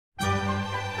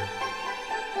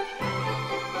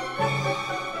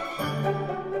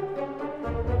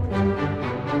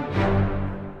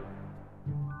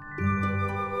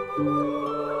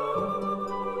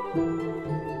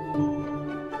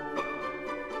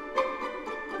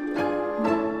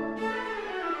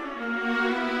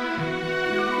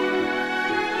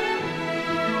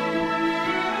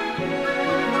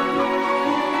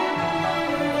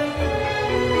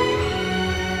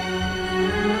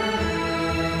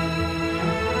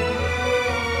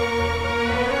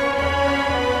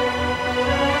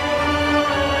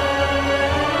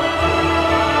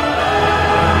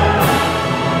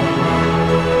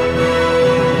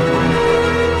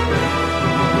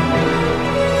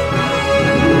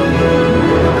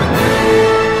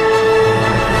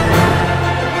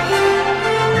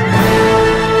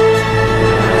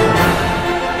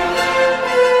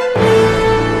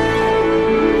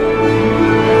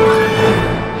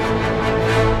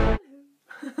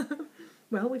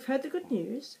Well, we've heard the good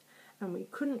news, and we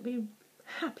couldn't be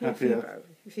happier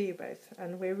for you both.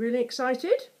 And we're really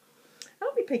excited.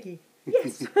 Aren't we, Piggy?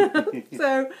 Yes.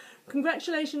 So,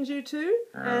 congratulations, you two,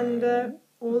 and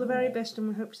all the very best, and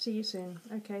we hope to see you soon.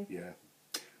 Okay. Yeah.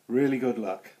 Really good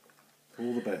luck.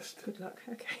 All the best. Good luck.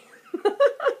 Okay.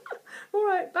 All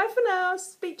right. Bye for now.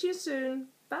 Speak to you soon.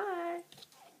 Bye.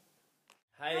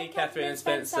 Hey, Catherine and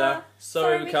Spencer.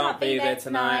 Sorry we can't be there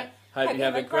tonight. Hope you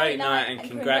have a great night and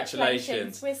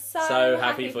congratulations. We're so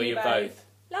happy for you both.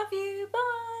 Love you.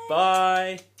 Bye.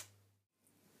 Bye.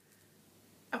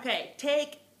 Okay,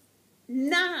 take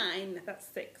 9. That's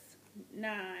 6.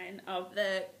 9 of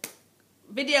the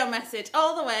video message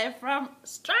all the way from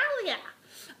Australia.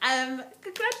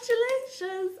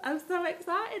 Congratulations. I'm so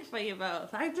excited for you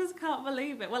both. I just can't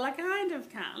believe it. Well, I kind of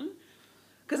can,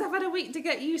 because I've had a week to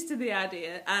get used to the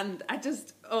idea, and I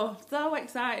just, so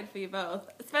excited for you both.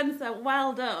 Spencer,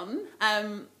 well done.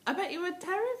 I bet you were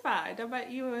terrified. I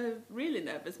bet you were really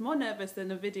nervous, more nervous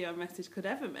than a video message could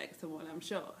ever make someone, I'm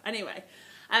sure. Anyway,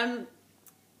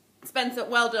 Spencer,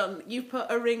 well done. You put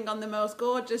a ring on the most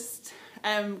gorgeous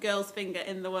girl's finger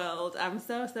in the world. I'm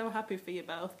so, so happy for you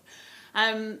both.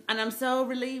 And I'm so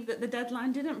relieved that the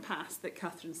deadline didn't pass that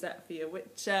Catherine set for you,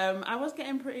 which I was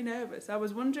getting pretty nervous. I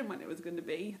was wondering when it was going to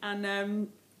be, and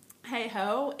hey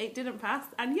ho, it didn't pass,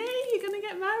 and yay, you're going to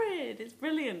get married. It's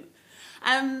brilliant.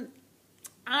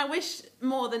 I wish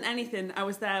more than anything I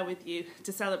was there with you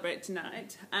to celebrate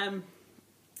tonight.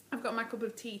 I've got my cup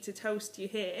of tea to toast you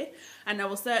here, and I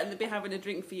will certainly be having a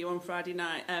drink for you on Friday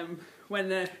night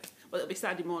well, it'll be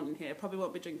Saturday morning here. Probably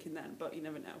won't be drinking then, but you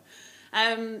never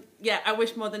know. Yeah, I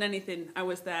wish more than anything I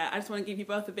was there. I just want to give you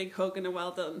both a big hug and a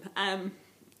well done.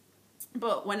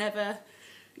 But whenever,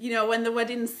 when the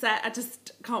wedding's set, I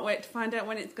just can't wait to find out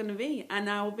when it's going to be. And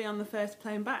I will be on the first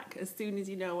plane back as soon as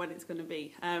you know when it's going to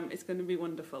be. It's going to be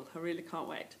wonderful. I really can't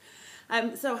wait.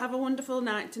 So have a wonderful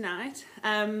night tonight.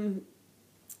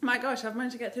 My gosh, I've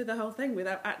managed to get through the whole thing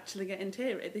without actually getting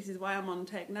teary. This is why I'm on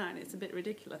take 9. It's a bit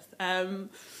ridiculous.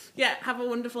 Yeah, have a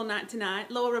wonderful night tonight.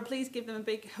 Laura, please give them a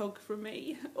big hug from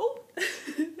me. Oh,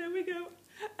 there we go.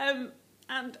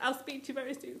 And I'll speak to you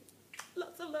very soon.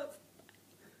 Lots of love.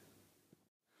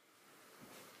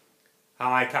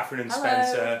 Hi, Catherine and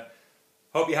Spencer.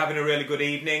 Hope you're having a really good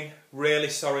evening. Really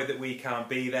sorry that we can't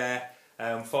be there.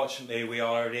 Unfortunately, we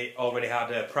already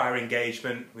had a prior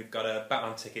engagement. We've got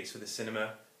Batman tickets for the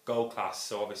cinema Gold Class,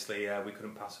 so obviously we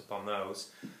couldn't pass up on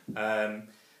those.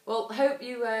 Well, hope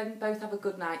you both have a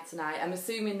good night tonight. I'm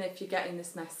assuming that if you're getting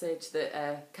this message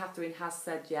that Catherine has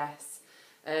said yes.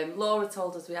 Laura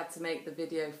told us we had to make the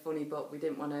video funny, but we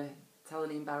didn't want to tell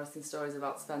any embarrassing stories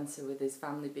about Spencer with his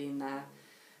family being there.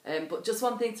 But just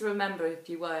one thing to remember, if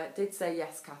you did say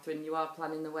yes, Catherine, you are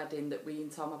planning the wedding, that we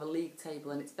and Tom have a league table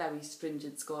and it's very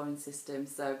stringent scoring system,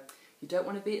 so you don't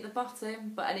want to be at the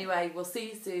bottom. But anyway, we'll see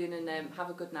you soon, and have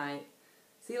a good night.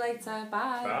 See you later.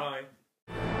 Bye. Bye.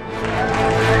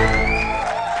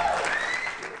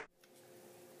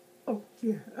 Oh,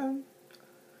 yeah.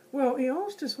 Well, he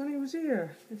asked us when he was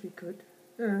here if he could.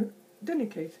 Didn't he,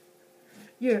 Keith?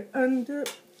 Yeah, and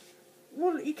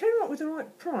well, he came up with the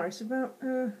right price, about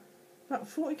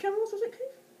 40 camels, was it,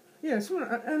 Keith? Yeah, something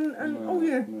like that. And No, oh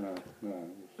yeah. No.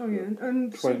 Oh yeah,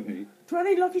 and 20.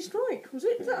 20 Lucky Strike, was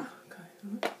it? Yeah.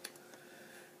 Okay.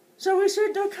 So we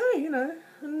said okay,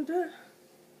 and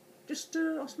just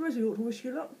I suppose we ought to wish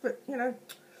you luck, but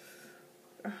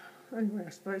anyway, I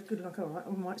suppose good luck. All right, I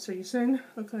might see you soon.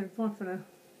 Okay, bye for now.